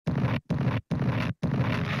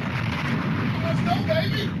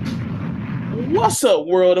What's up,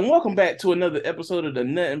 world, and welcome back to another episode of the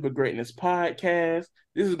Nothing But Greatness podcast.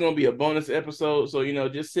 This is going to be a bonus episode, so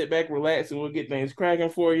just sit back, relax, and we'll get things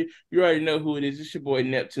cracking for you. You already know who it is. It's your boy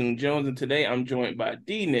Neptune Jones, and today I'm joined by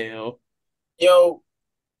D-Nail, Yo,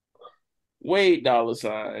 Wade Dollar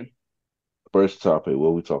Sign. First topic, what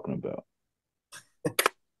are we talking about?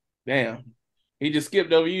 Damn, he just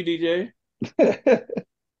skipped over you, DJ.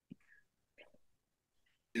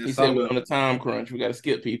 He said we're on a time crunch. We got to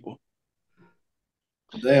skip people.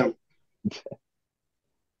 Damn.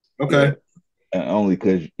 Okay. And only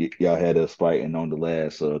because y'all had us fighting on the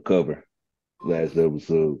last last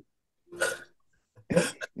episode.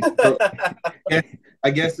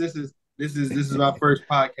 I guess this is my first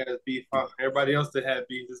podcast beef. Huh? Everybody else that had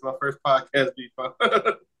beef, this is my first podcast beef.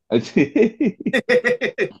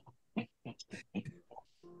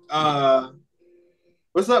 Huh?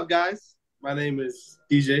 What's up, guys? My name is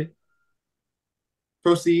DJ.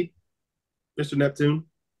 Proceed, Mr. Neptune.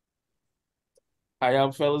 How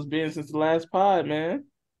y'all fellas been since the last pod, man?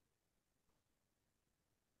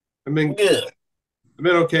 I've been good. I've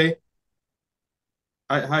been okay.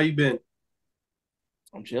 How you been?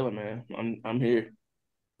 I'm chilling, man. I'm here,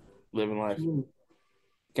 living life.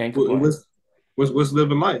 Can't complain. What's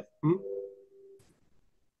living life?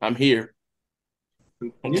 I'm here.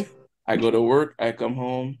 Yeah. I go to work. I come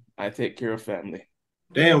home. I take care of family.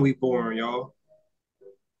 Damn, we boring, y'all.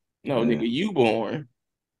 No, nigga, you born.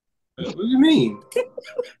 What do you mean?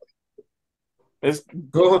 Let's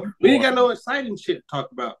go. We ain't got no exciting shit to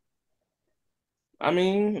talk about. I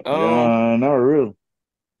mean, not really.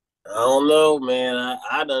 I don't know, man.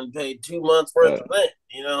 I done paid 2 months worth of rent.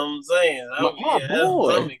 You know what I'm saying?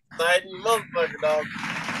 I'm exciting motherfucker, dog.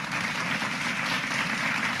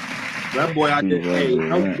 That boy out there, hey,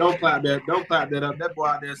 don't clap that. Don't clap that up. That boy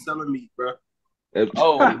out there selling meat, bro.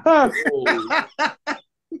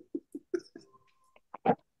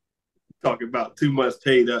 Talking about 2 months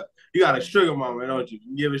paid up. You got a sugar mama, don't you?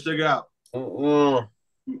 You give a sugar out.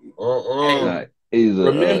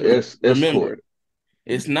 Remember,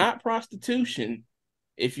 it's not prostitution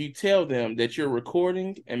if you tell them that you're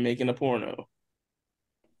recording and making a porno.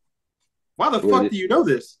 Why the fuck do you know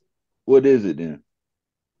this? What is it then?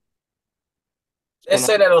 They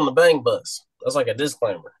say that on the bang bus. That's like a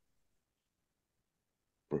disclaimer.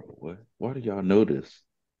 Bro, what? Why do y'all know this?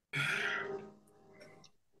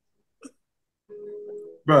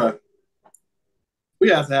 Bruh, we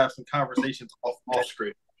have to have some conversations off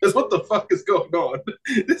script. Because what the fuck is going on?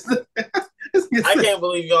 I can't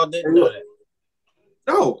believe y'all didn't know that.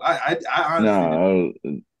 No, I honestly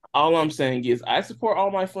no. All I'm saying is I support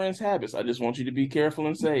all my friends' habits. I just want you to be careful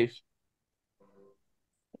and safe.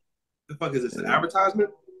 The fuck is this, an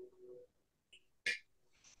advertisement?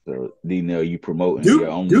 So, D-Nail, you promoting your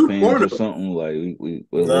OnlyFans or something? Like,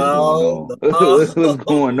 what's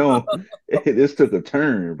going on? This took a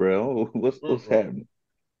turn, bro. What's happening?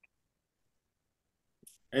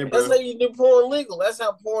 Hey, that's how you do porn legal. That's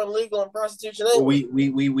how porn legal and prostitution is. Well,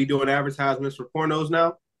 we doing advertisements for pornos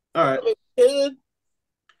now? All right. Good.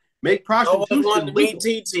 Make prostitution legal. To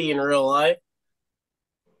be TT in real life.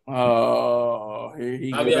 Oh, here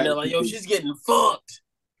he goes. I mean, they're like, yo, she's getting fucked.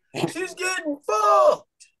 She's getting fucked.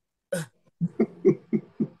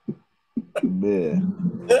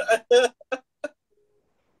 Man.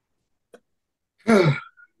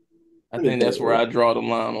 I think that's where I draw the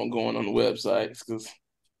line on going on the websites because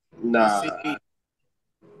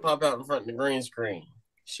pop out in front of the green screen.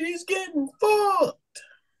 She's getting fucked.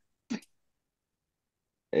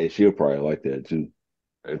 Hey, she'll probably like that too.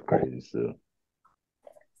 That's crazy still.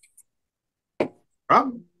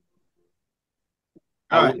 Probably.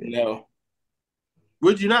 I wouldn't know.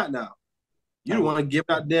 Would you not know? You don't want to give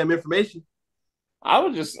out damn information. I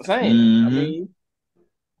was just saying. I mean,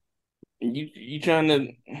 you trying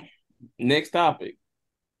to next topic?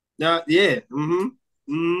 Yeah. Yeah.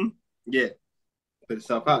 Put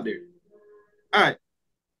yourself out there. All right.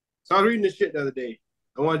 So I was reading this shit the other day.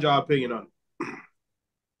 I wanted y'all opinion on it.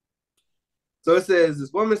 So it says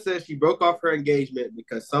this woman says she broke off her engagement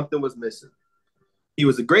because something was missing. He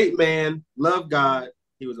was a great man, loved God.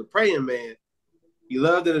 He was a praying man. He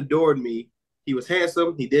loved and adored me. He was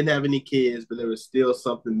handsome. He didn't have any kids, but there was still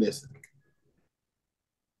something missing.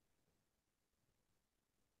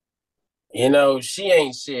 You know, she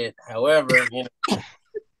ain't shit. However,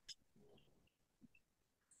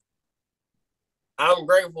 I'm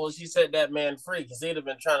grateful she set that man free because he'd have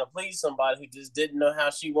been trying to please somebody who just didn't know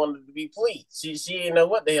how she wanted to be pleased. She didn't know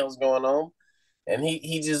what the hell's going on. And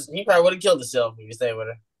he probably would have killed himself if you stayed with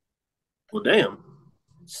her. Well, damn.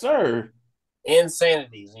 Sir,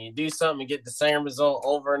 Insanities. When you do something and get the same result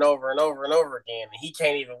over and over and over and over again, and he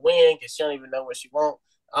can't even win because she don't even know what she wants.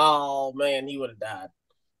 Oh man, he would have died.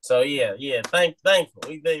 So yeah. Thankful.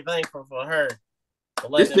 We thankful for her.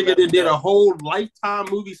 This nigga did a whole Lifetime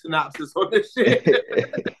movie synopsis on this shit.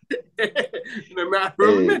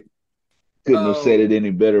 Couldn't have said it any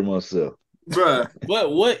better myself. Bruh.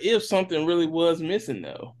 But what if something really was missing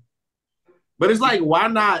though? But it's like, why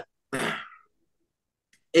not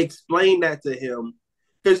explain that to him?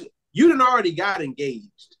 Because you done already got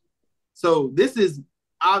engaged. So this is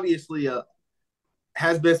obviously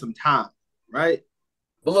has been some time, right?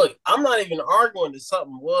 But look, I'm not even arguing that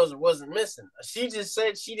something was or wasn't missing. She just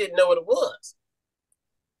said she didn't know what it was.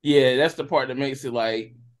 Yeah, that's the part that makes it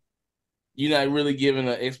like you're not really giving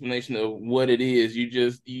an explanation of what it is. You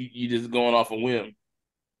just going off a whim.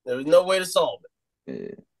 There was no way to solve it.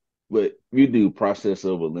 Yeah. But you do process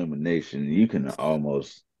of elimination, you can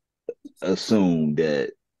almost assume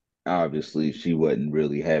that obviously she wasn't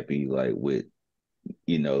really happy like with,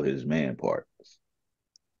 his man part.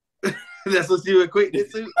 That's what she equated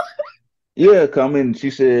it to? Yeah, she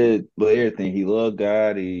said, but everything. He loved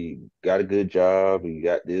God. He got a good job. He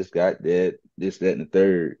got this, got that, this, that, and the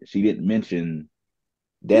third. She didn't mention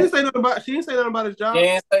that. She didn't say nothing about his job. She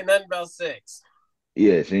didn't say nothing about sex.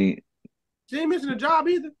 Yeah, she didn't mention the job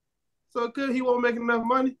either. So he won't make enough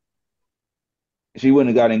money. She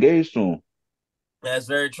wouldn't have got engaged to him. That's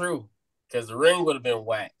very true. Because the ring would have been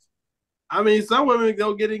whacked. I mean, some women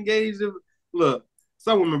don't get engaged. Look,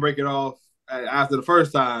 some women break it off after the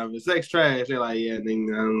first time. If sex trash, they're like, yeah,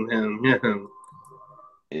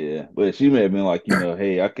 Yeah, but she may have been like,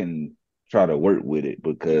 hey, I can try to work with it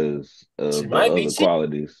because of the other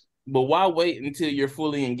qualities. But why wait until you're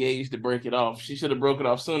fully engaged to break it off? She should have broke it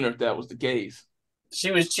off sooner if that was the case.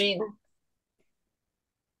 She was cheating.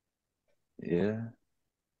 Yeah.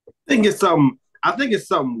 I think it's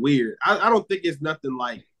something weird. I don't think it's nothing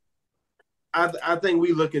like. I think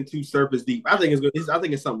we looking too surface deep. I think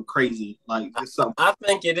it's something crazy. Like it's something. I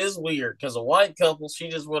think it is weird because a white couple, she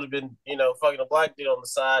just would have been, fucking a black dude on the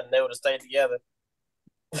side, and they would have stayed together.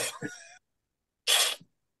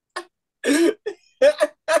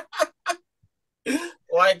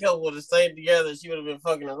 White couple would have stayed together. She would have been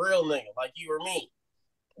fucking a real nigga like you or me.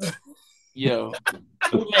 Yo,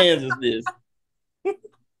 who man's is this?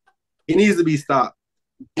 He needs to be stopped.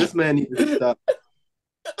 This man needs to be stopped.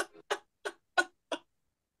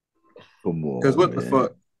 Come on. Because what the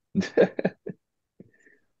fuck?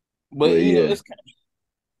 But it's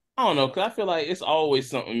I don't know, because I feel like it's always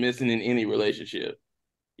something missing in any relationship.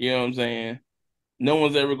 You know what I'm saying? No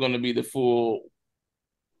one's ever going to be the full,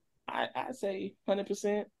 I say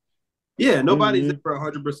 100%. Yeah, nobody's ever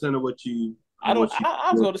 100% of what you. I was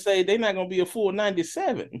going to say they're not going to be a full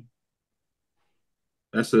 97.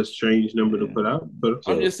 That's a strange number to put out. But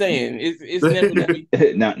I'm just saying, it's never going to be.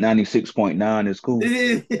 96.9 is cool.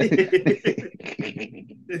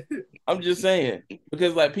 I'm just saying,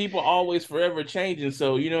 because like people always forever changing.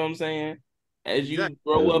 So, you know what I'm saying? As you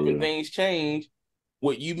grow up and things change,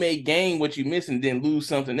 what you may gain, what you miss, and then lose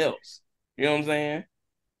something else. You know what I'm saying?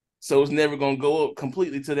 So it's never going to go up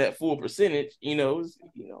completely to that full percentage. That's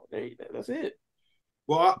it.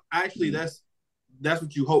 Well, actually, that's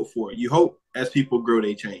what you hope for. You hope as people grow,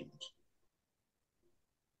 they change.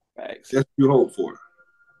 Thanks. That's what you hope for.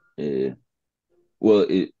 Yeah. Well,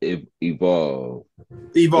 it evolved.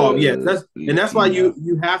 Yeah. That's why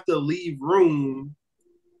you have to leave room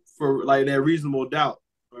for like that reasonable doubt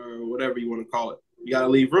or whatever you want to call it. You got to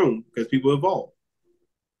leave room because people evolve.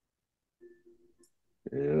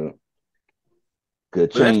 Yeah.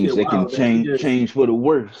 Could change. They can change for the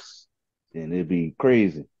worse, and it'd be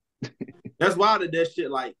crazy. That's wild that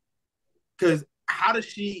shit. Like, because how does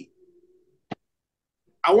she?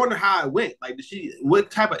 I wonder how it went. Like,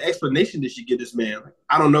 what type of explanation did she give this man? Like,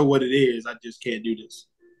 I don't know what it is. I just can't do this.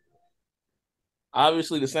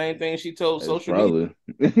 Obviously, the same thing she told social media.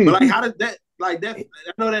 But like, how did that? Like that?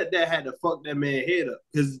 I know that had to fuck that man head up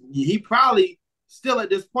because he probably still at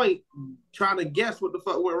this point trying to guess what the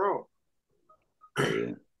fuck went wrong.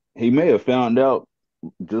 Yeah. He may have found out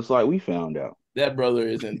just like we found out. That brother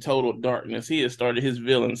is in total darkness. He has started his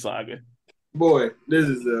villain saga. Boy, this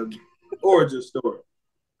is an origin story.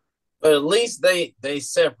 But at least they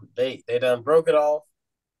separate. They done broke it off,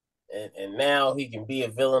 and now he can be a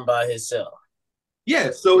villain by himself.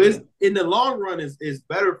 Yeah, so it's in the long run is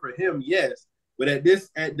better for him, yes. But at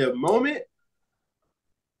the moment,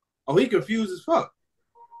 he confused as fuck.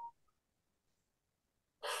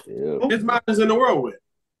 Yeah. His mind is in the whirlwind.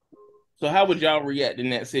 So how would y'all react in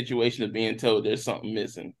that situation of being told there's something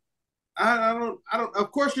missing? I don't.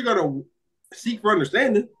 Of course, you're gonna seek for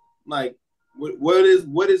understanding. Like, What is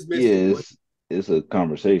missing? Yeah, it's a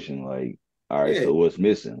conversation. Like, all right, Yeah, so what's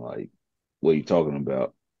missing? Like, what are you talking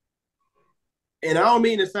about? and I don't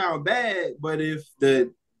mean to sound bad, but if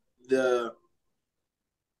the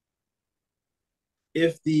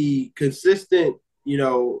if the consistent,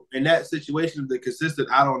 in that situation, the consistent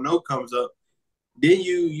I don't know comes up, then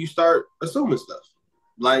you start assuming stuff,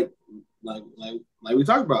 like like we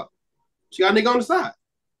talked about. She got a nigga on the side.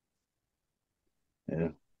 Yeah,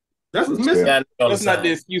 That's what's it's missing. fair. That's not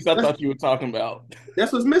the excuse I thought you were talking about.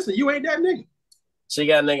 That's what's missing. You ain't that nigga. She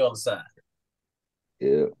got a nigga on the side.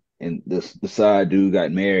 Yeah, and the side dude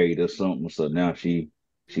got married or something, so now she's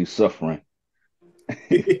suffering.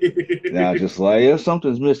 Now it's just like, yeah,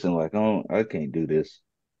 something's missing. Like, I can't do this.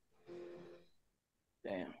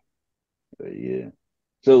 Damn. But yeah.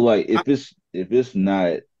 So like, if it's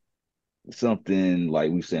not something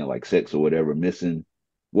like we saying like sex or whatever missing,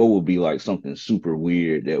 what would be like something super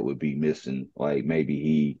weird that would be missing? Like maybe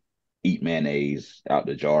he eat mayonnaise out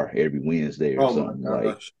the jar every Wednesday or Oh my something.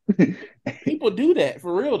 gosh. People do that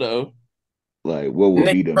for real though. Like what would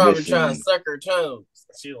Nigga be the probably trying to missing? suck her toes.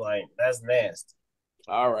 She like, that's nasty.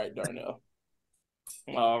 All right, Darnell.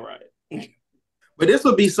 All right. But this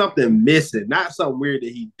would be something missing, not something weird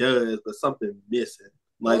that he does, but something missing.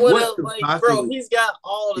 Like What what else? could Like, bro, possibly? he's got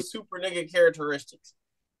all the super nigga characteristics.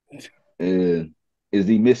 Uh, is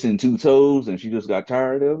he missing two toes and she just got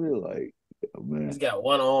tired of it? Like, oh, man. He's got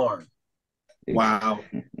one arm. Wow.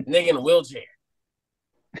 Nigga in a wheelchair.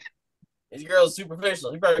 His girl's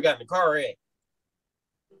superficial. He probably got in a car wreck.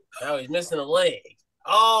 Now he's missing a leg.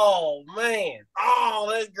 Oh man. Oh,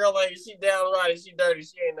 this girl like she downright. She dirty.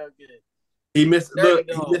 She ain't no good. He missed.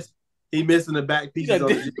 Dirty Look, dog. he missing the back pieces of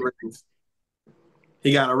the rings.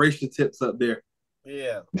 He got eraser tips up there.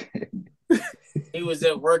 Yeah. He was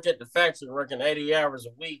at work at the factory working 80 hours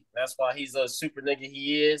a week. That's why he's a super nigga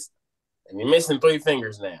he is. And you're missing 3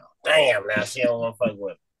 fingers now. Damn, now she don't want to fuck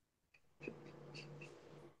with him.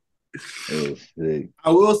 It was sick.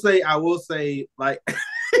 I will say,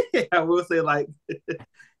 like,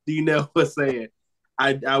 D-Nell was saying,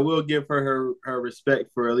 I will give her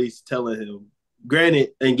respect for at least telling him.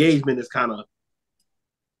 Granted, engagement is kind of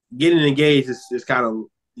getting engaged is kind of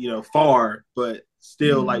far, but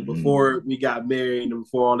still, like before we got married and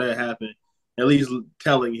before all that happened, at least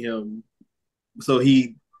telling him so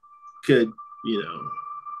he could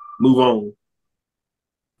move on.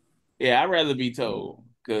 Yeah, I'd rather be told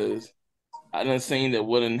because I done seen that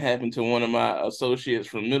what done happened to one of my associates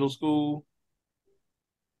from middle school.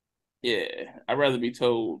 Yeah, I'd rather be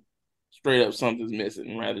told straight up something's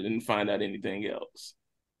missing rather than find out anything else.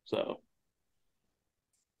 So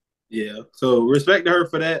yeah, so respect to her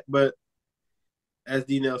for that, but as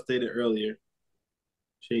D-Nell stated earlier,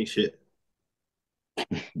 she ain't shit.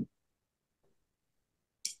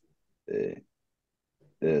 Yeah.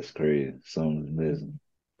 That's crazy. Something's missing.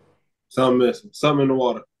 Something missing. Something in the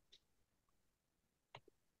water.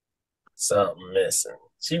 Something missing.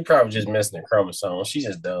 She probably just missing a chromosome. She's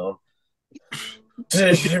just dumb.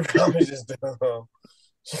 She probably just dumb.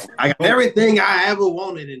 I got everything I ever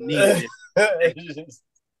wanted and needed.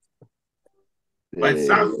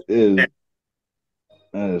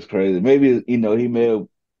 That's crazy. Maybe he may have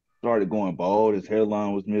started going bald. His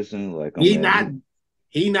hairline was missing. Like he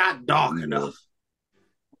not dark enough.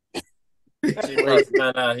 She probably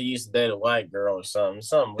found out he used to date a white girl or something.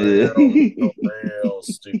 Something real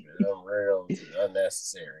stupid, real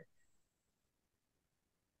unnecessary.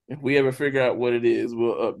 if we ever figure out what it is,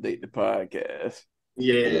 we'll update the podcast.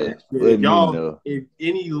 Yeah. If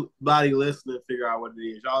anybody listening figure out what it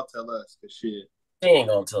is, y'all tell us. Cause shit, she ain't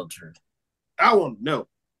gonna tell the truth. I want to know.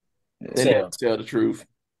 They never tell the truth.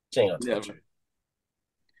 She ain't gonna tell the truth.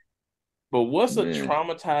 But what's a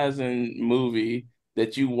traumatizing movie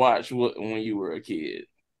that you watched when you were a kid?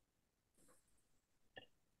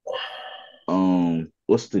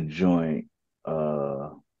 What's the joint?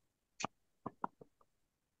 What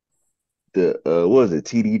was it?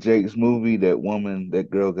 TD Jakes movie? That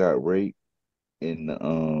girl got raped in the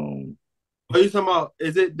What are you talking about?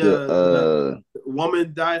 Is it the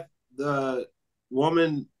woman die? The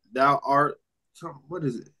woman thou art. What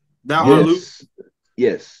is it? Thou art Luke.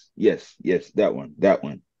 Yes, that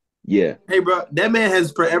one. Yeah. Hey, bro, that man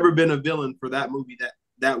has forever been a villain for that movie.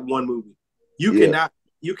 That one movie. You cannot.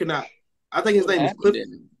 I think his name is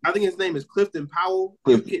Clifton. I think his name is Clifton Powell.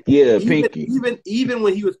 Pinky. Even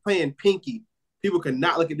when he was playing Pinky, people could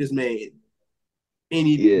not look at this man. And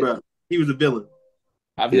he was a villain.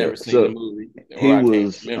 I've never seen the movie.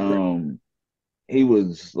 He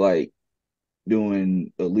was like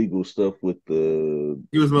doing illegal stuff with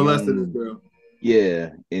He was molesting this girl.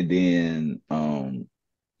 Yeah, and then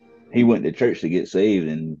he went to church to get saved,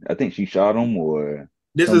 and I think she shot him or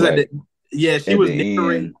This is somebody she at was the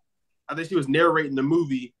narrating. end. I think she was narrating the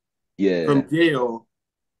movie Yeah, from jail.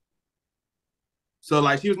 So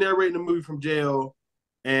like she was narrating the movie from jail,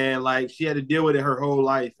 and like she had to deal with it her whole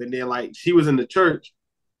life. And then like she was in the church,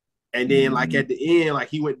 and then like at the end, like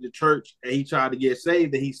he went to church and he tried to get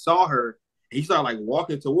saved, and he saw her, and he started like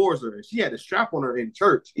walking towards her, and she had a strap on her in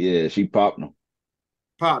church. Yeah, she popped him.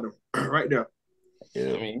 Popped him right there.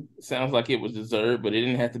 Yeah. I mean, it sounds like it was deserved, but it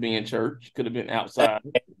didn't have to be in church. Could have been outside.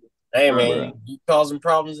 Hey man, Bruh. you causing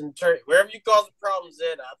problems in the church. Wherever you causing problems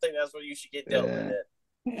at, I think that's where you should get dealt with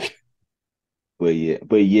it. But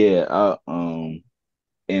yeah,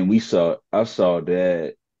 and I saw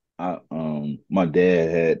that my dad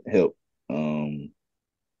had helped do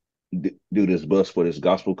this bus for this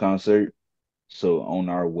gospel concert. So on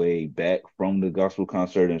our way back from the gospel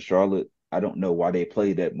concert in Charlotte, I don't know why they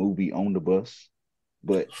played that movie on the bus,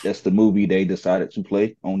 but that's the movie they decided to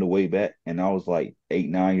play on the way back. And I was like 8,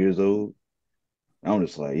 9 years old. I'm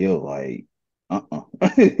just like, yo, like,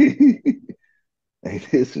 like,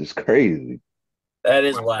 this is crazy. That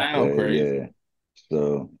is wild. Sound crazy. Yeah.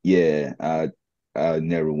 So yeah, I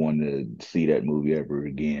never wanted to see that movie ever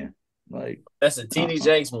again. Like That's a TD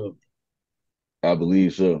Jakes movie. I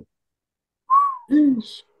believe so.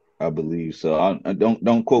 I believe so. I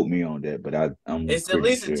don't quote me on that, but I'm It's at pretty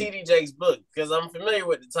least sure. a TD Jakes book because I'm familiar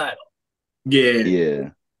with the title.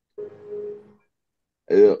 Yeah.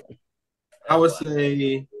 Yeah. I would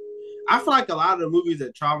say I feel like a lot of the movies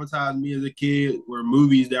that traumatized me as a kid were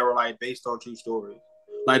movies that were like based on true stories.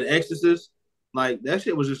 Like The Exorcist, like that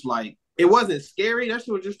shit was just like it wasn't scary, that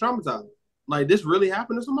shit was just traumatizing. Like this really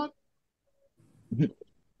happened to somebody?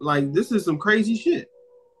 Like this is some crazy shit.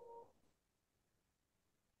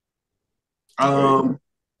 I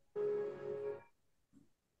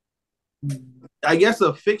guess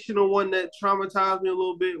a fictional one that traumatized me a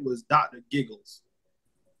little bit was Dr. Giggles.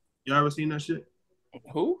 You ever seen that shit?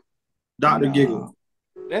 Who? Dr. Giggles.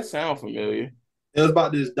 That sounds familiar. It was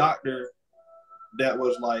about this doctor that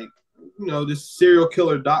was like, you know, this serial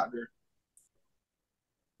killer doctor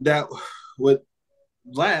that would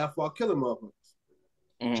laugh while killing motherfuckers.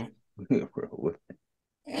 Mm.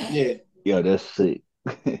 Yeah. Yeah, that's sick.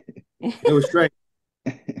 It was strange.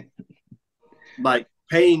 Like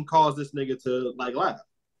pain caused this nigga to like laugh.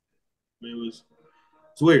 I mean, it's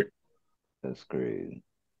weird. That's crazy.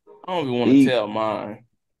 I don't even want to tell mine.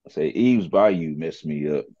 Say Eve's Bayou messed me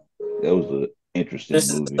up. That was an interesting movie.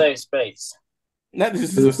 This is a safe space. Not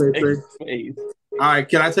this is a safe space. All right,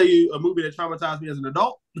 can I tell you a movie that traumatized me as an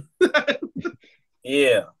adult?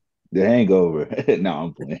 Yeah. The Hangover. No,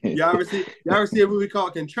 I'm playing. Y'all ever see a movie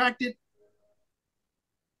called Contracted?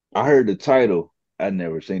 I heard the title. I'd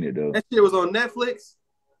never seen it though. That shit was on Netflix.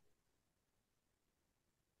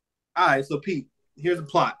 All right, so Pete, here's the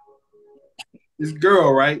plot. This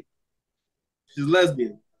girl, right? She's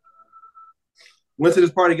lesbian. Went to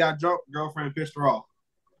this party, got drunk, girlfriend pissed her off.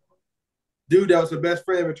 Dude that was her best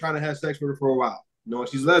friend been trying to have sex with her for a while. Knowing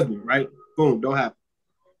she's lesbian, right? Boom, don't happen.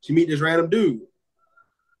 She meet this random dude.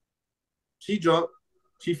 She drunk.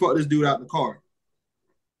 She fucked this dude out in the car.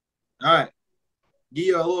 All right. Give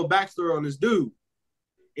you a little backstory on this dude.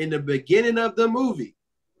 In the beginning of the movie,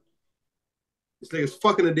 this nigga's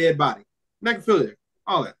fucking a dead body. Necrophilia.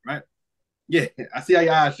 All that, right? Yeah, I see how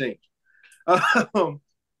your eyes change.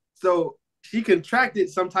 So she contracted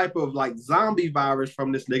some type of like zombie virus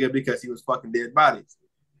from this nigga because he was fucking dead bodies.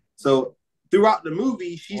 So throughout the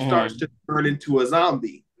movie, she starts to turn into a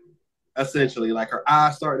zombie, essentially. Like her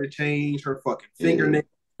eyes start to change, her fucking fingernails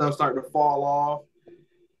stuff starting to fall off.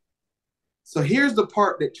 So here's the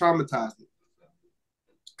part that traumatized me.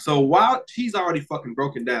 So while she's already fucking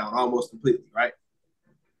broken down almost completely, right?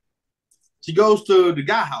 She goes to the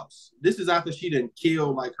guy house. This is after she didn't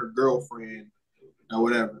kill like her girlfriend or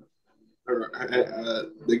whatever.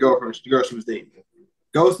 The girl she was dating.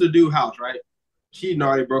 Goes to the dude house, right? She'd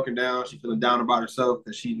already broken down. She's feeling down about herself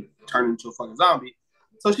because she turned into a fucking zombie.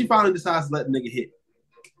 So she finally decides to let the nigga hit.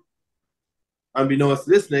 Unbeknownst to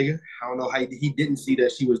this nigga, I don't know how he didn't see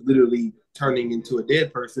that she was literally turning into a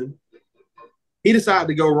dead person. He decided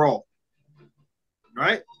to go raw.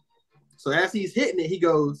 Right? So as he's hitting it, he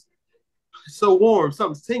goes, "It's so warm,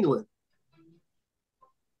 something's tingling."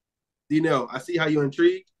 You know, I see how you're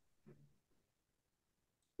intrigued.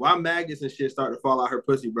 Why maggots and shit start to fall out her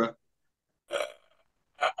pussy, bro?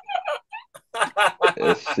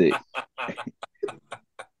 That's sick.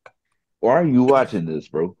 Why are you watching this,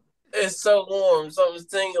 bro? It's so warm, something's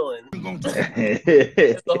tingling.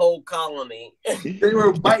 It's the whole colony. They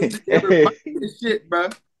were biting this shit, bro.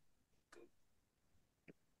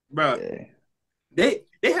 Bro, Yeah.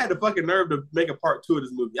 they had the fucking nerve to make a part 2 of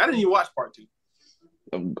this movie. I didn't even watch part 2.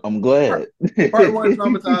 I'm glad. Part 1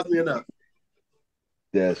 traumatized me enough.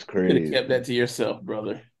 That's Could have crazy. kept that to yourself,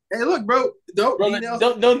 brother. Hey, look, bro.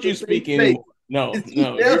 Don't you speak anymore. No,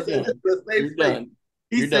 you're done. You're done.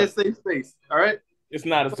 He You're said done. safe space. All right. It's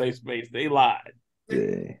not a safe space. They lied.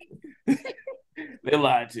 Yeah. They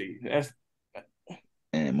lied to you. That's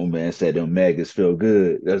And my man said them maggots feel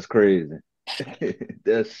good. That's crazy.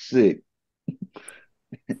 That's sick.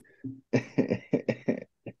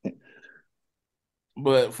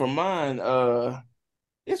 But for mine,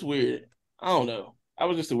 it's weird. I don't know. I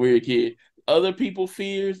was just a weird kid. Other people's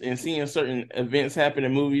fears and seeing certain events happen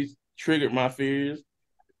in movies triggered my fears.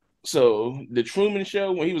 So the Truman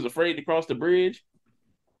Show, when he was afraid to cross the bridge,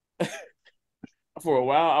 for a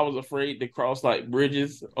while I was afraid to cross like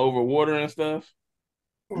bridges over water and stuff.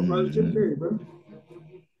 Bro,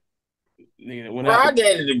 I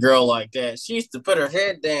dated a girl like that. She used to put her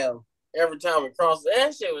head down every time we crossed.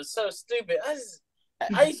 That shit was so stupid. I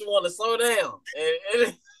used to want to slow down.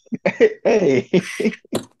 Hey.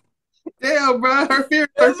 Damn, bro. Her fear.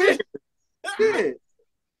 Shit.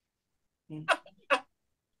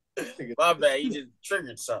 My bad. You just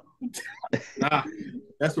triggered something. Nah,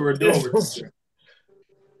 that's what we're doing.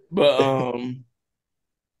 But and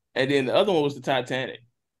then the other one was the Titanic.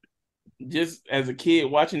 Just as a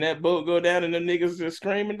kid watching that boat go down and them niggas just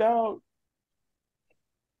screaming, dog.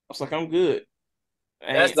 I was like, I'm good.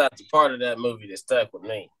 That's not the part of that movie that stuck with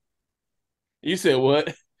me. You said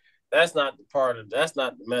what? That's not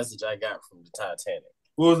the message I got from the Titanic.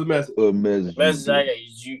 What was the message? What message? Message I got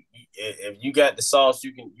is if you got the sauce,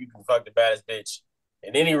 you can fuck the baddest bitch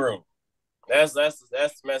in any room. That's the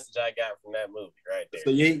message I got from that movie right there.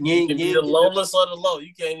 So you can be the lowest of the low.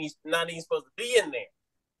 You not even supposed to be in there,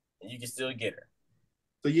 and you can still get her.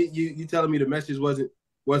 So you telling me the message wasn't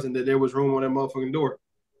that there was room on that motherfucking door?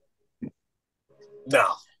 No.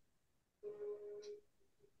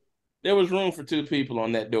 There was room for 2 people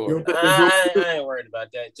on that door. I ain't worried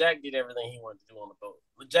about that. Jack did everything he wanted to do on the boat.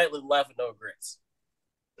 Jack lived life with no regrets.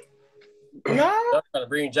 No. Y'all trying to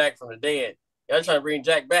bring Jack from the dead. Y'all trying to bring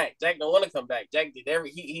Jack back. Jack don't want to come back. Jack did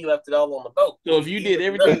he left it all on the boat. So if you did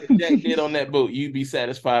everything that Jack did on that boat, you'd be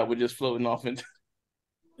satisfied with just floating off into.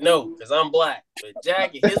 No, because I'm black. But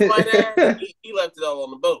Jack and his white ass, he left it all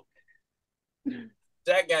on the boat.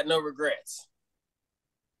 Jack got no regrets.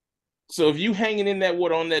 So if you hanging in that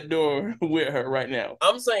water on that door with her right now,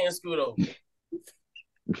 I'm saying scoot over.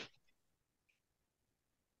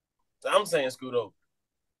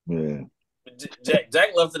 Yeah. Jack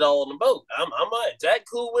left it all on the boat. I'm Jack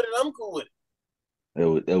cool with it. I'm cool with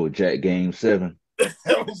it. That was Jack Game 7.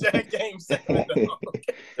 That was Jack Game 7.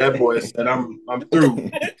 That boy said, "I'm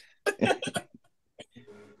through."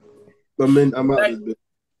 I'm out.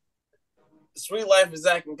 Sweet Life of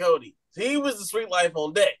Zach and Cody. He was the sweet life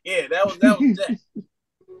on deck. Yeah, that was Jack.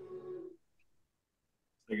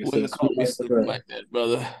 Wouldn't have caught me sleeping like that,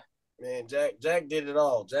 brother. Man, Jack did it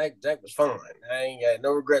all. Jack was fine. I ain't got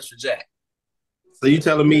no regrets for Jack. So you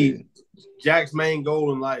telling me Jack's main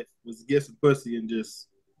goal in life was to get some pussy and just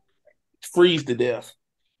freeze to death?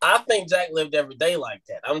 I think Jack lived every day like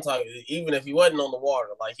that. I'm talking even if he wasn't on the water,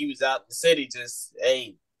 like he was out in the city, just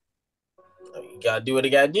hey, you gotta do what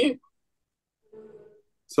you gotta do.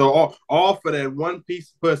 So all for that one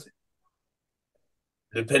piece of pussy.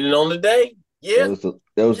 Depending on the day, yeah.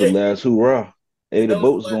 That was the last hoorah. Hey, the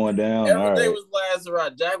boat's going down. Every day was last hurrah.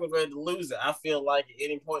 Jack was ready to lose it. I feel like at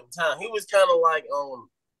any point in time, he was kind of like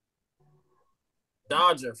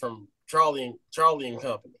Dodger from Charlie and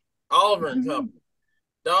Company, Oliver and Company,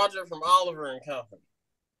 Dodger from Oliver and Company.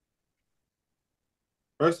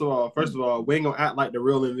 First of all, we ain't gonna act like the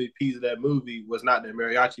real MVPs of that movie was not that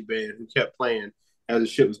mariachi band who kept playing as the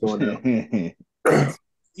shit was going down.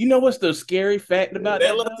 You know what's the scary fact about that?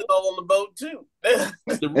 They left it all on the boat too.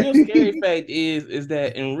 The real scary fact is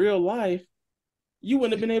that in real life, you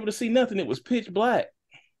wouldn't have been able to see nothing. It was pitch black.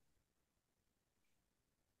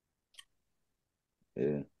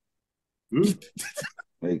 Yeah.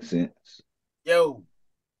 Makes sense. Yo.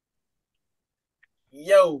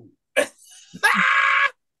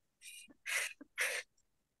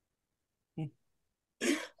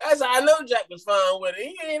 That's how I know Jack was fine with it.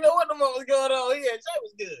 He didn't know what the fuck was going on. Yeah, Jack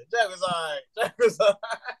was good. Jack was all right.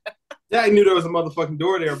 Jack knew there was a motherfucking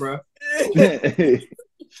door there, bro.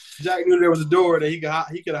 Jack knew there was a door that he could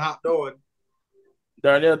have hopped on.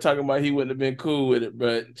 Darnell talking about he wouldn't have been cool with it,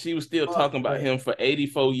 but she was still talking about him for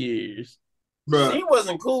 84 years. Bruh. She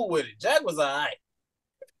wasn't cool with it. Jack was all right.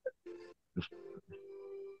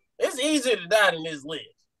 It's easier to die than this live.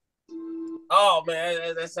 Oh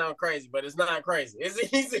man, that sounds crazy, but it's not crazy.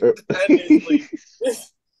 It's easy. Honestly.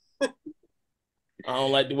 I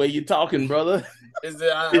don't like the way you're talking, brother. I'm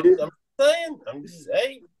saying. I'm just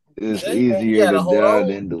It's hey, man, you easier gotta to hold die on,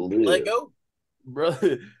 than to let live. go.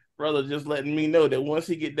 Brother just letting me know that once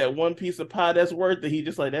he get that one piece of pie that's worth it, he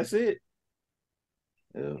just like, that's it.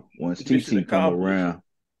 Yeah. Once Mission TT come accomplished.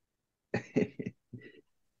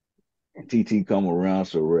 around, TT come around,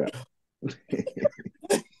 so rap.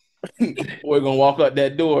 We're gonna walk out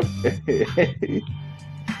that door.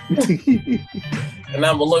 And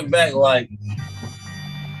I'm gonna look back like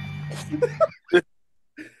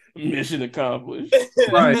Mission accomplished.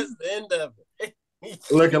 Right. That's the end of it.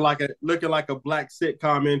 looking like a black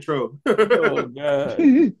sitcom intro. Oh God.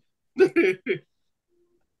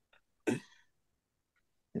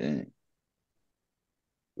 Yeah.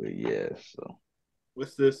 But yeah, so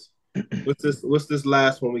What's this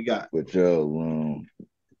last one we got? with y'all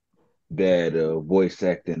bad voice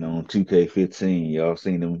acting on 2K15. Y'all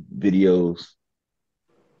seen them videos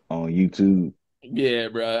on YouTube? Yeah,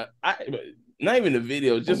 bro. Not even the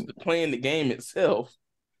video, just playing the game itself.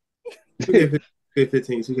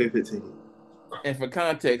 2K15. And for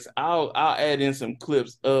context, I'll add in some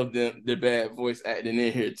clips of the bad voice acting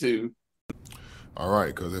in here too. All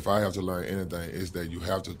right, because if I have to learn anything, it's that you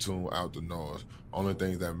have to tune out the noise. Only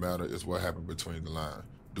things that matter is what happened between the lines.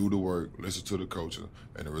 Do the work, listen to the coaches,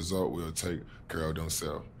 and the result will take care of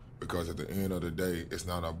themselves. Because at the end of the day, it's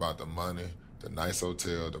not about the money, the nice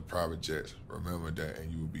hotel, the private jets. Remember that,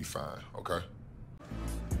 and you will be fine, okay?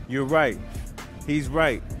 You're right. He's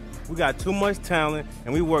right. We got too much talent,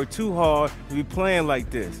 and we work too hard to be playing like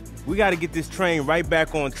this. We got to get this train right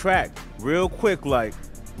back on track, real quick like.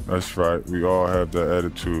 That's right. We all have that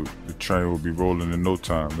attitude. The train will be rolling in no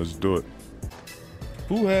time. Let's do it.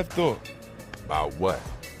 Who have thought About what?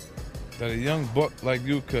 that a young buck like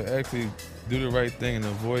you could actually do the right thing and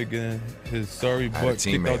avoid getting his sorry I had a butt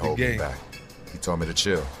kicked teammate out the hold me game? back. He told me to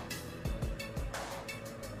chill.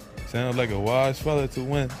 Sounds like a wise fella to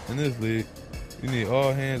win in this league. You need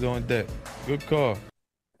all hands on deck. Good call.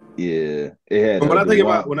 Yeah, it had. When I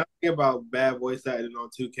think about bad voice acting on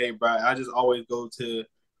 2K, bro, I just always go to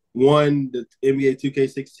the NBA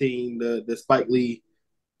 2K16, the Spike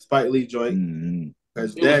Lee joint.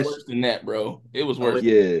 Because It was worse than that, bro. It was worse.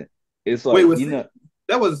 Yeah, it's like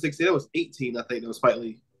that wasn't 16. That was 18. I think that was Spike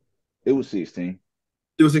Lee. It was 16.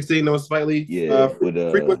 It was 16. That was Spike Lee. Yeah, with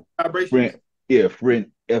frequent vibrations.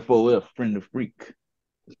 friend FOF, friend of freak.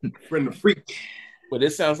 Friend of freak. But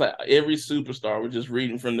it sounds like every superstar was just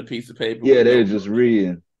reading from the piece of paper. Yeah, they were just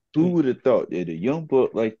reading. Who would have thought that a young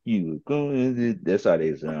buck like you would go? That's how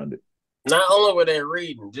they sounded. Not only were they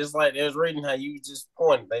reading, just like they was reading how you just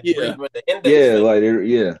pointed. They reading with the index. Yeah, finger. like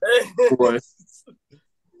yeah.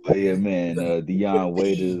 But yeah, man. Deion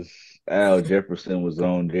Waiters, Al Jefferson was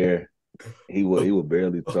on there. He was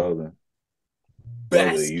barely talking.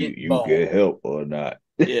 Whether you get help or not.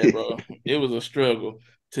 Yeah, bro. It was a struggle.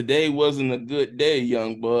 Today wasn't a good day,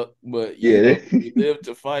 young buck, but we live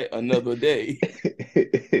to fight another day.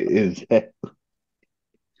 Exactly.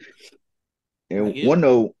 And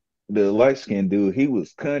the light skinned dude, he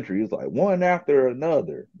was country. He was like one after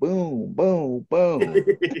another. Boom, boom, boom.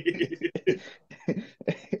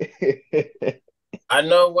 I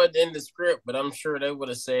know what in the script, but I'm sure they would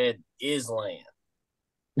have said Islam.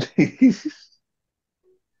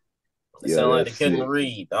 It sounded like they couldn't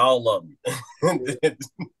read, all of them.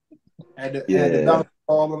 Had the dollar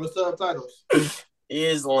all on the subtitles.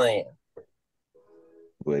 Islam.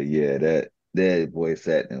 But yeah, that voice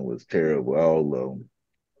acting was terrible. All of them.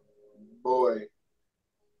 Boy,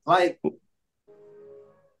 like, do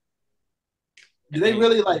they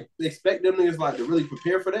really expect them niggas to really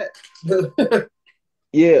prepare for that?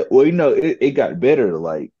 Yeah, well, it got better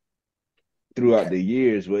throughout the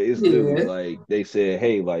years, but it's still they said,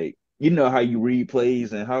 hey, how you read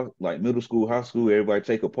plays and how middle school, high school, everybody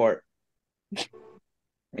take a part.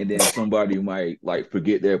 And then somebody might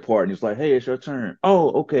forget their part and it's like, hey, it's your turn.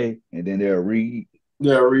 Oh, okay. And then they'll read.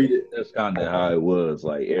 Yeah, read it. That's kind of how it was.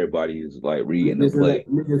 Everybody is reading the play.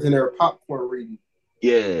 Niggas in their popcorn reading.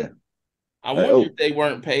 Yeah. I wonder if they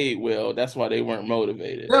weren't paid well. That's why they weren't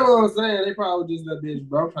motivated. That's what I'm saying. They probably just that bitch,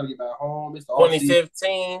 bro. I'm trying to get back home. It's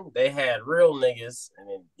 2015, they had real niggas, and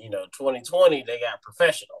then 2020 they got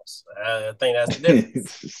professionals. I think that's the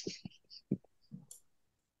difference.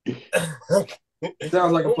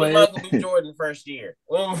 Sounds like a plan. Michael B. Jordan first year.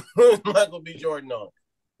 When Michael B. Jordan on?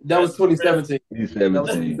 That was 2017.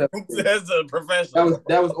 2017. That's a professional.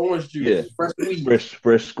 That was orange juice. Yeah. Fresh squeeze.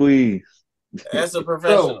 Fresh squeeze. That's a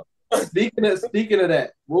professional. So, speaking of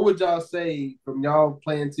that, what would y'all say from y'all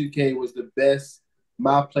playing 2K was the best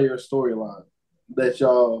my player storyline that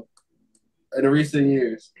y'all in the recent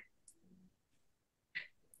years?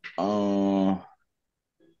 I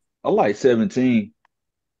like 17.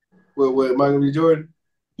 With Michael B. Jordan?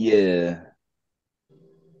 Yeah,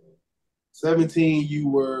 17, you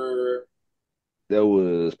were. that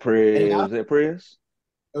was Prez. Was that Prez?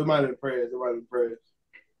 It might have been Prez. It might have been Prez.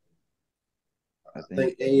 I I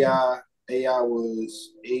think AI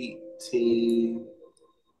was 18.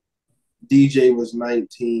 DJ was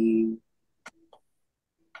 19.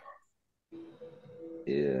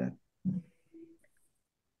 Yeah.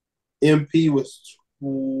 MP was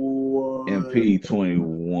 21. MP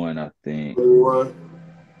 21, I think.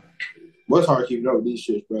 What's hard keeping up with these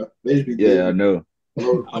shits, bro? They just be Yeah, I know.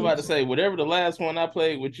 I'm about to say, whatever the last one I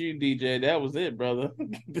played with you, DJ, that was it, brother.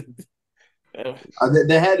 That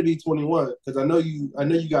had to be 21 because I know you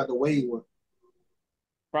got the Wade one.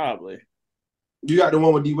 Probably. You got the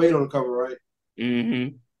one with D Wade on the cover, right?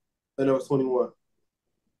 Mm-hmm. And it was 21.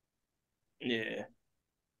 Yeah.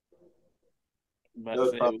 That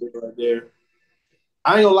was probably right there.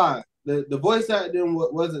 I ain't gonna lie. The voice acting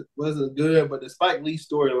wasn't good, but the Spike Lee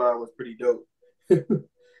storyline was pretty dope.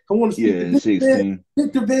 I want to speak to 16.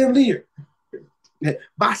 Victor Van Leer.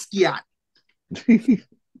 Basquiat.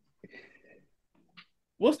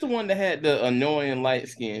 What's the one that had the annoying light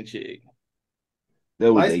skinned chick?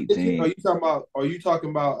 That was 18. Are you talking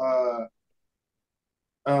about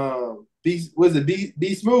was it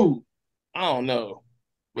B Smooth? I don't know.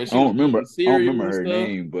 I don't remember her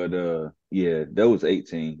name, but yeah, that was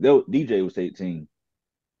 18. DJ was 18.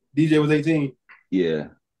 DJ was 18. Yeah.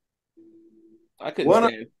 I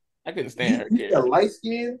couldn't stand her character. Light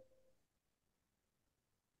skin?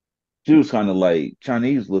 She was kind of like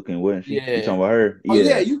Chinese looking, wasn't she? Yeah. You talking about her? Oh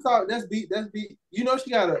yeah, you thought that's beat. You know she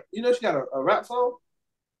got a rap song?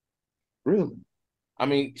 Really? I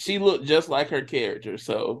mean, she looked just like her character,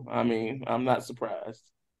 so I mean, I'm not surprised.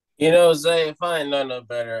 You know, Zay, if I ain't know no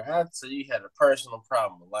better, I'd say you had a personal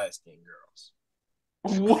problem with light-skinned girls.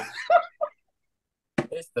 What?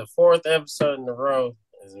 It's the 4th episode in a row.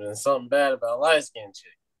 There's been something bad about light-skinned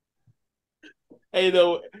chick. Hey,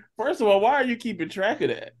 though, first of all, why are you keeping track of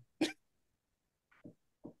that?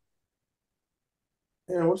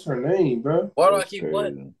 Man, what's her name, bro? Why do I keep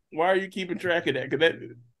what? Why are you keeping track of that?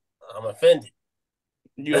 Because I'm offended.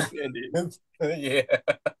 You offended? Yeah.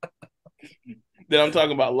 Then I'm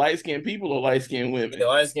talking about light-skinned people or light-skinned women? Yeah,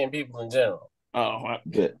 light-skinned people in general. Oh,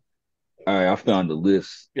 good. All right, I found the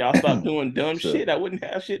list. Y'all stop doing dumb shit. I wouldn't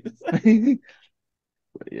have shit to say.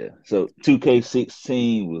 Yeah. So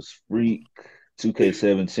 2K16 was Freak.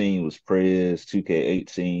 2K17 was Prez.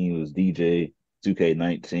 2K18 was DJ.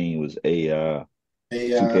 2K19 was AI.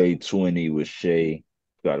 2K20 was Shay.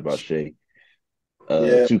 Forgot about Shay.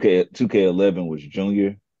 2K11 was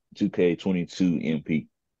Junior. 2K22 MP.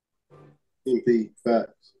 MP,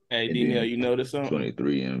 facts. Hey, D-Nail, you notice something?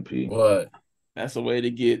 23 MP. What? That's a way to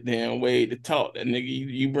get damn Wade to talk. That nigga,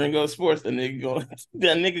 you bring up sports, that nigga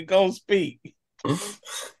gonna speak.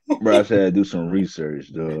 Bro, I had to do some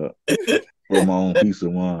research, dog, for my own peace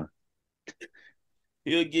of mind.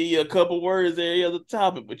 He'll give you a couple words every other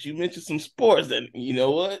topic, but you mentioned some sports, and you know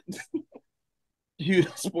what? You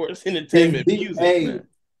sports entertainment music.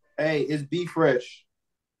 Hey, it's B Fresh.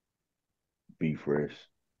 B Fresh.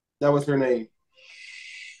 That was her name.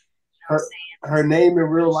 Her name in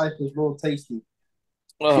real life is Real Tasty.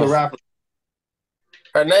 She's a rapper.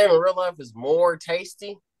 Her name in real life is More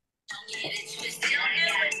Tasty.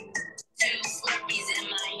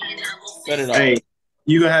 Hey,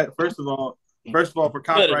 you gonna have first of all for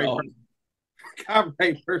copyright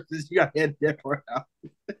purposes, you gotta head that part out.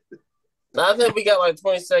 I think we got like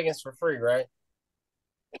 20 seconds for free, right?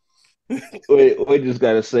 We just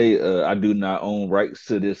gotta say, I do not own rights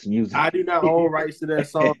to this music. I do not own rights to that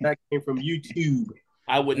song. That came from YouTube.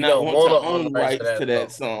 I would not want to own rights to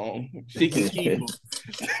that song. She can keep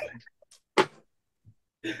them.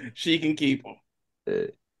 She can keep them.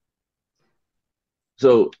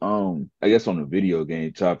 So, I guess on the video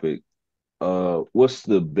game topic, what's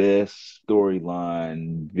the best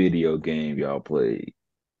storyline video game y'all played?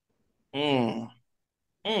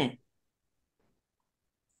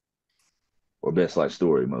 Or best like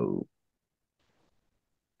story mode?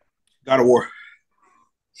 God of War.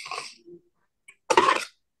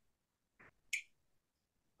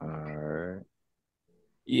 All right.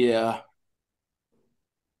 Yeah.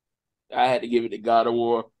 I had to give it to God of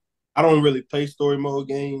War. I don't really play story mode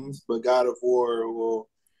games, but God of War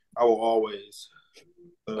I will always.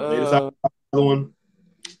 Another one.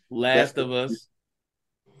 Last of Us.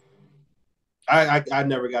 I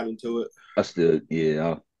never got into it.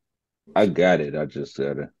 I got it. I just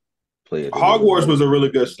gotta play it. Hogwarts was a really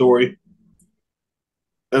good story.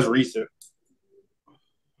 That's recent.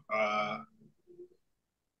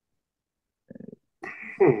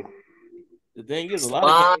 The thing is, a lot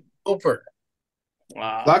Sly of games. Cooper.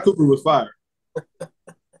 Wow. Sly Cooper was fire.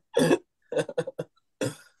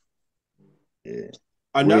 Yeah.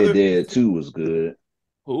 Another Red Dead 2 was good.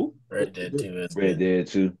 Who? Red Dead 2 is Red good. Dead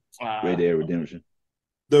 2. Red Dead Redemption.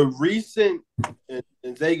 the recent, and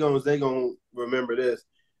they gonna remember this.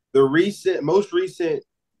 The most recent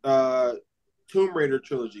Tomb Raider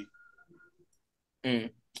trilogy.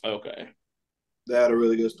 Okay. That had a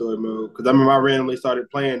really good story mode. Because I remember I randomly started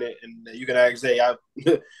playing it, and you can actually say,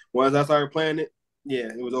 once I started playing it, yeah,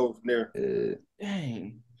 it was over from there.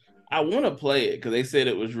 Dang. I want to play it because they said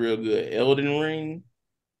it was real good. Elden Ring.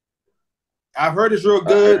 I've heard it's real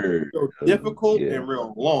good, real difficult, and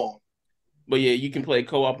real long. But yeah, you can play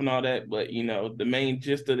co-op and all that. But you know, the main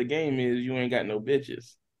gist of the game is you ain't got no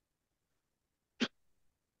bitches.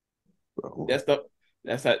 That's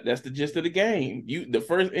the gist of the game. The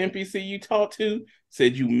first NPC you talked to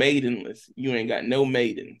said you maidenless. You ain't got no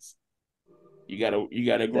maidens. You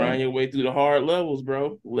gotta grind your way through the hard levels,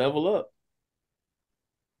 bro. Level up.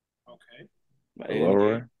 Okay.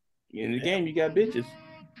 In the game, you got bitches.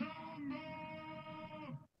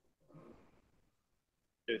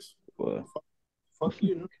 Yes. Well, fuck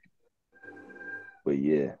you. But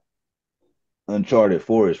yeah, Uncharted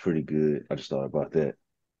 4 is pretty good. I just thought about that.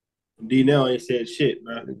 D-Nell ain't said shit,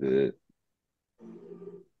 bro. Pretty good.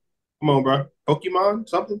 Come on, bro. Pokemon,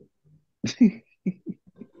 something.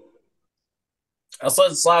 I saw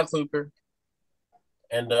the Sly Cooper,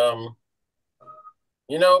 and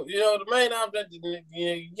you know the main object.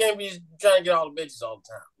 You can't be trying to get all the bitches all the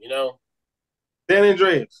time. You know. San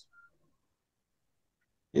Andreas.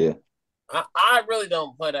 Yeah. I really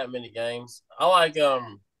don't play that many games. I like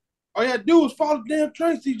All you had to do was follow the damn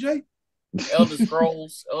train, CJ. Elder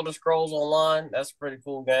Scrolls Online. That's a pretty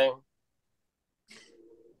cool game.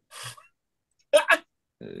 I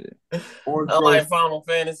like Final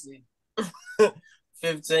Fantasy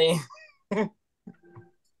 15.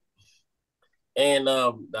 And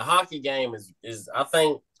the hockey game is I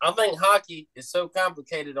think hockey is so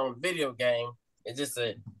complicated on a video game. It's just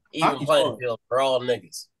an even playing field for all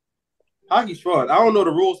niggas. Hockey's fun. I don't know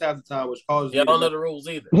the rules half the time, which causes I don't know the rules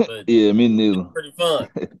either. But yeah, me neither. It's pretty fun.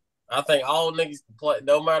 I think all niggas can play,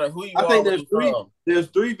 no matter who you are. I think there's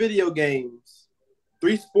three video games,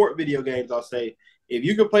 3 sport video games. I'll say if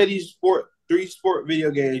you can play these 3 sport video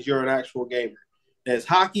games, you're an actual gamer. That's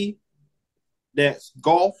hockey, that's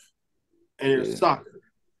golf, and there's soccer.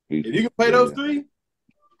 If you can play those 3,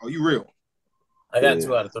 you real. I got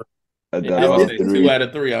 2 out of 3. I got all 3. 2 out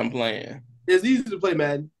of 3 I'm playing. It's easy to play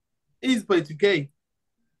Madden. Easy to play 2K.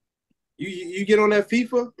 You get on that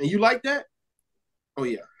FIFA and you like that? Oh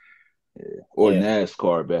yeah. Or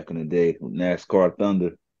NASCAR back in the day, NASCAR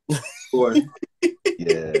Thunder. Boy.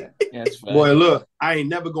 Yeah. That's fine. Boy, look, I ain't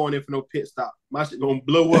never going in for no pit stop. My shit gonna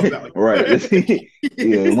blow up out. Right.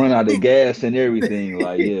 Yeah, run out of gas and everything.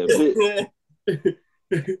 Like,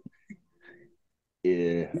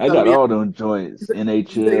 yeah, I got all them joints.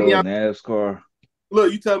 NHL, NASCAR.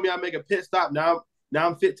 Look, you tell me I make a pit stop now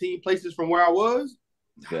I'm 15 places from where I was.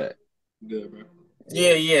 Good. Good, bro.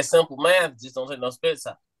 Yeah, simple math. Just don't take no spit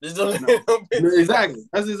stop. Exactly.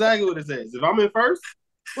 That's exactly what it says. If I'm in first,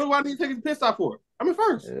 what do I need to take a pit stop for? I'm in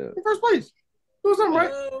first. In first place. Do something right.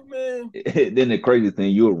 Oh, man. Then the crazy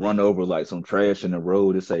thing, you'll run over like some trash in the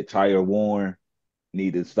road and say tire worn.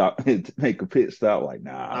 Need to stop to make a pit stop. Like,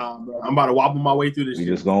 nah, bro. I'm about to wobble my way through this. We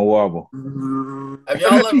just gonna wobble. Have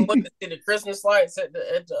y'all ever went to see the Christmas lights at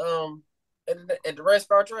the race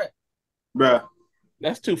car track? Bruh.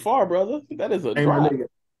 That's too far, brother. That is a Hey, drop. my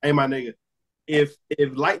nigga. If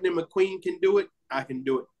Lightning McQueen can do it, I can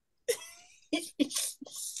do it.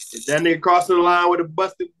 If that nigga crossing the line with a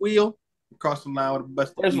busted wheel, crossing the line with a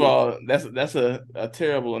busted First wheel. of all, that's a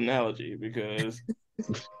terrible analogy because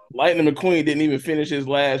Lightning McQueen didn't even finish his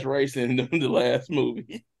last race in the last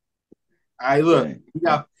movie. All right, look.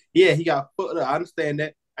 He got foot up. I understand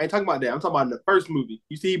that. I ain't talking about that. I'm talking about in the first movie.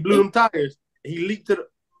 You see, he blew them tires and he leaped to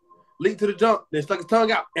the jump, then stuck his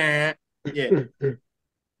tongue out. Yeah.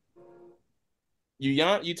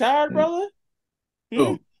 You tired, brother?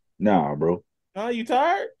 Nah, bro. You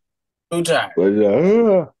tired? Who tired? But,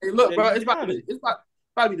 hey, look, bro, it's about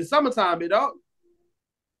to be the summertime, big dog.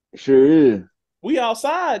 Sure is. We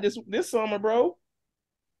outside this summer, bro.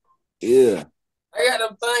 Yeah. I got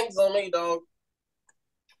them things on me, dog.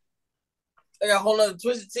 I got a whole nother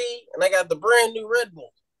Twisted Tea, and I got the brand new Red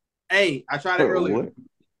Bull. Hey, I tried it earlier. What?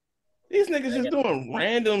 These niggas just doing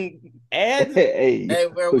random ads. Hey, Hey,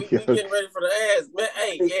 bro, we getting ready for the ads. Man,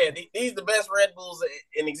 hey, yeah, these the best Red Bulls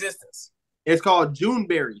in existence. It's called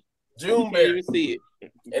Juneberry. You can't even see it.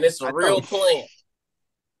 And it's a real plant.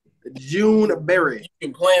 Juneberry. You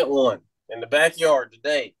can plant one in the backyard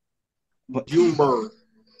today. Juneberry.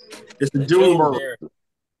 It's the Juneberry.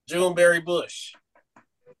 Juneberry bush.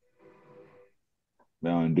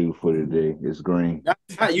 Mountain Dew for today. It's green.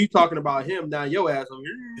 Not you talking about him now. Your ass over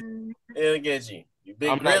here. It'll get you. You big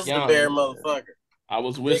I'm not grizzly young. bear motherfucker. I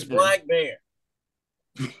was Big whispering. black bear.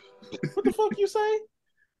 What the fuck you say?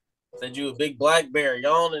 Said you a big black bear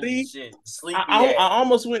yawning See? and shit. Sleepy I ass.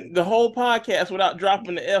 almost went the whole podcast without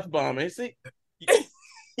dropping the F-bomb. And see, I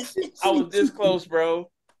was this close, bro.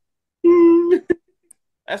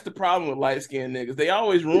 That's the problem with light-skinned niggas. They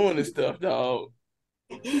always ruin this stuff, dog.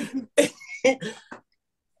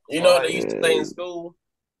 You know what they used to say in school?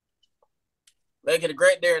 Make it a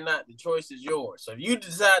great day or not, the choice is yours. So if you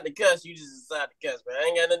decide to cuss, you just decide to cuss, man.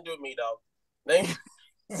 Ain't got nothing to do with me, dog.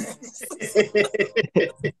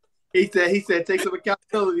 He said, take some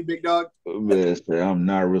accountability, big dog. Mister, I'm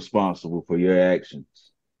not responsible for your actions.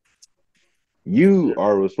 You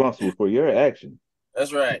are responsible for your actions.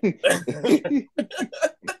 That's right.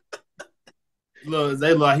 Look,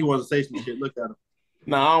 they like he wants to say some shit. Look at him.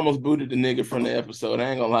 Nah, I almost booted the nigga from the episode. I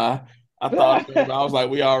ain't gonna lie. I thought I was like,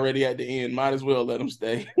 we already at the end. Might as well let him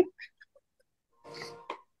stay.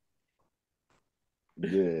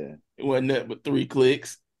 Yeah. It wasn't nothing but 3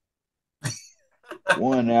 clicks.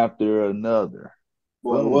 One after another.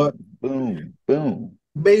 Boy, Boom, what? boom, boom.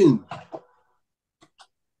 Boom.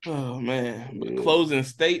 Oh man. But Yeah. closing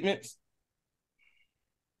statements.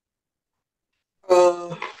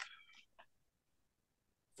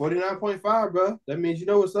 49.5, bro. That means you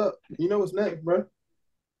know what's up. You know what's next, bro.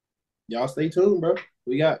 Y'all stay tuned, bro.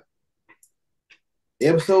 We got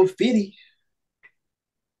episode 50.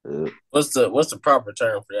 What's the proper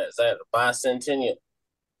term for that? Is that a bicentennial?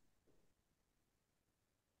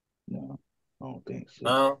 No, I don't think so.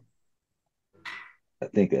 No. I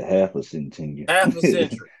think a half a centennial. Half a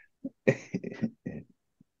century.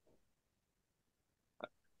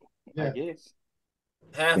 I guess.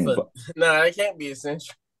 Half a no, it can't be a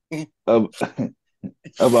century. I'm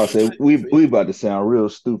about to say we about to sound real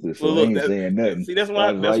stupid, so Well, we look, ain't saying nothing. See, that's what I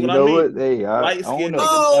you mean. what? Hey, I Light-skinned don't know.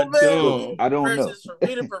 niggas are man. dumb. I don't know.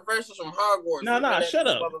 We the professors from Hogwarts. No, shut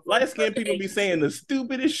up. Light-skinned people be saying the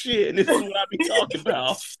stupidest shit, and this is what I be talking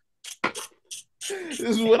about. This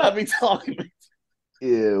is what I be talking about.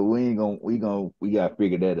 Yeah, we gotta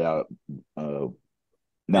figure that out. Not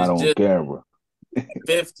It's on just camera.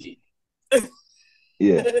 50.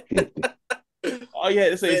 Yeah, 50. All you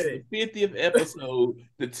had to say is the 50th episode,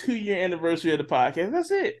 the 2-year anniversary of the podcast.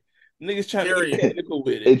 That's it. Niggas trying to be technical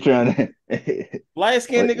with They it. trying to Light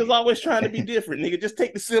skinned niggas always trying to be different. Nigga, just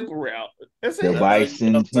take the simple route. That's the it.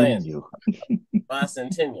 bicentennial.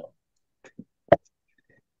 Bicentennial.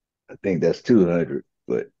 I think that's 200,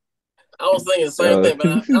 but I was thinking the same thing, but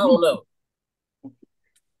I don't know.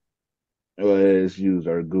 Well, let's use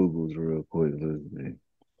our Googles real quick. Let's see.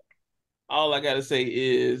 All I gotta say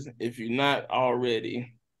is, if you're not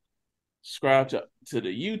already, subscribe to the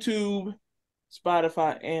YouTube,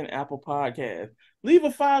 Spotify, and Apple Podcast. Leave a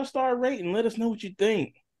 5-star rating. Let us know what you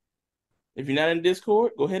think. If you're not in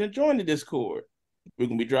Discord, go ahead and join the Discord. We're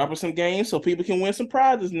gonna be dropping some games so people can win some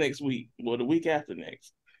prizes next week or the week after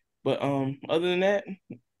next. But other than that,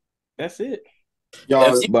 that's it.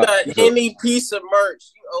 Y'all, if you got any piece of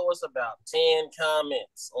merch, you owe us about 10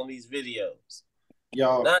 comments on these videos.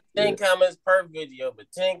 Y'all, not 10 comments per video, but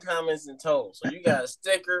 10 comments in total. So you got a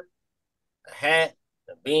sticker, a hat,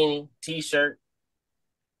 a beanie, t-shirt.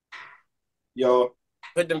 Y'all,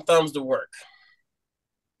 put them thumbs to work.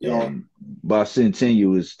 Yeah,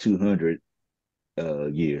 bicentennial is 200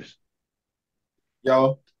 years.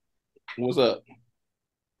 Y'all, what's up?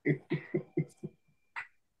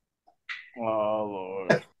 Oh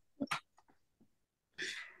Lord.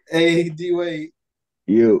 Hey, D-Wade.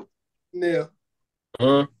 You. Neil.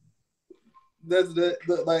 Huh? Does that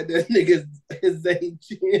look like that nigga's his Zane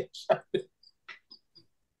chin?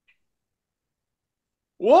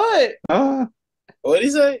 What? What'd he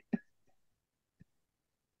say?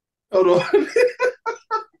 Hold on.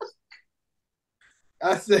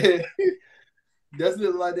 I said, does it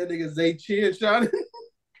look like that nigga Zay Chin shot it?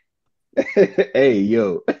 Hey,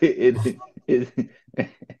 yo.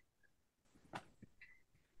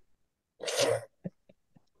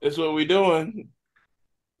 That's what we doing.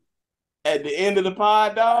 At the end of the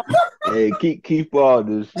pod, dog. Hey, keep all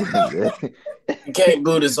this shit. You can't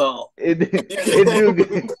boot us all. This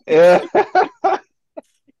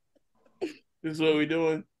is what we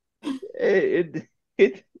doing. it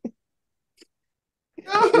it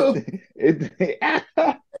No.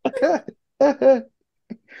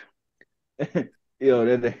 yo,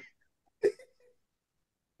 that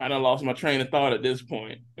I done lost my train of thought at this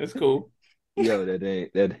point. It's cool. yo,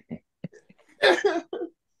 that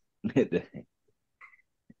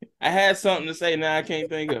I had something to say, now I can't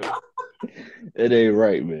think of it. that ain't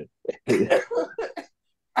right, man.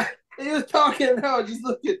 He was talking and I was just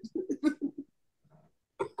looking.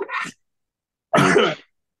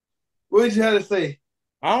 What did you have to say?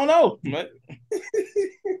 I don't know. But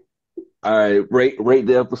All right, rate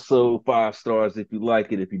the episode 5 stars if you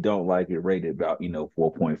like it. If you don't like it, rate it about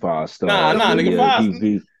 4.5 stars. Nah, But nigga, yeah,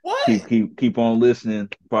 5. What? keep on listening.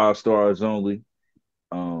 5 stars only.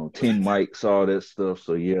 10 mics, all that stuff.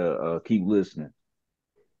 So yeah, keep listening.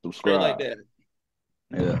 Straight Subscribe. like that.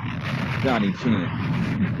 Yeah, Johnny Chin.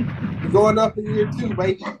 You're going up in year 2,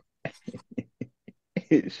 baby.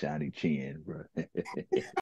 Shiny Chin, bro.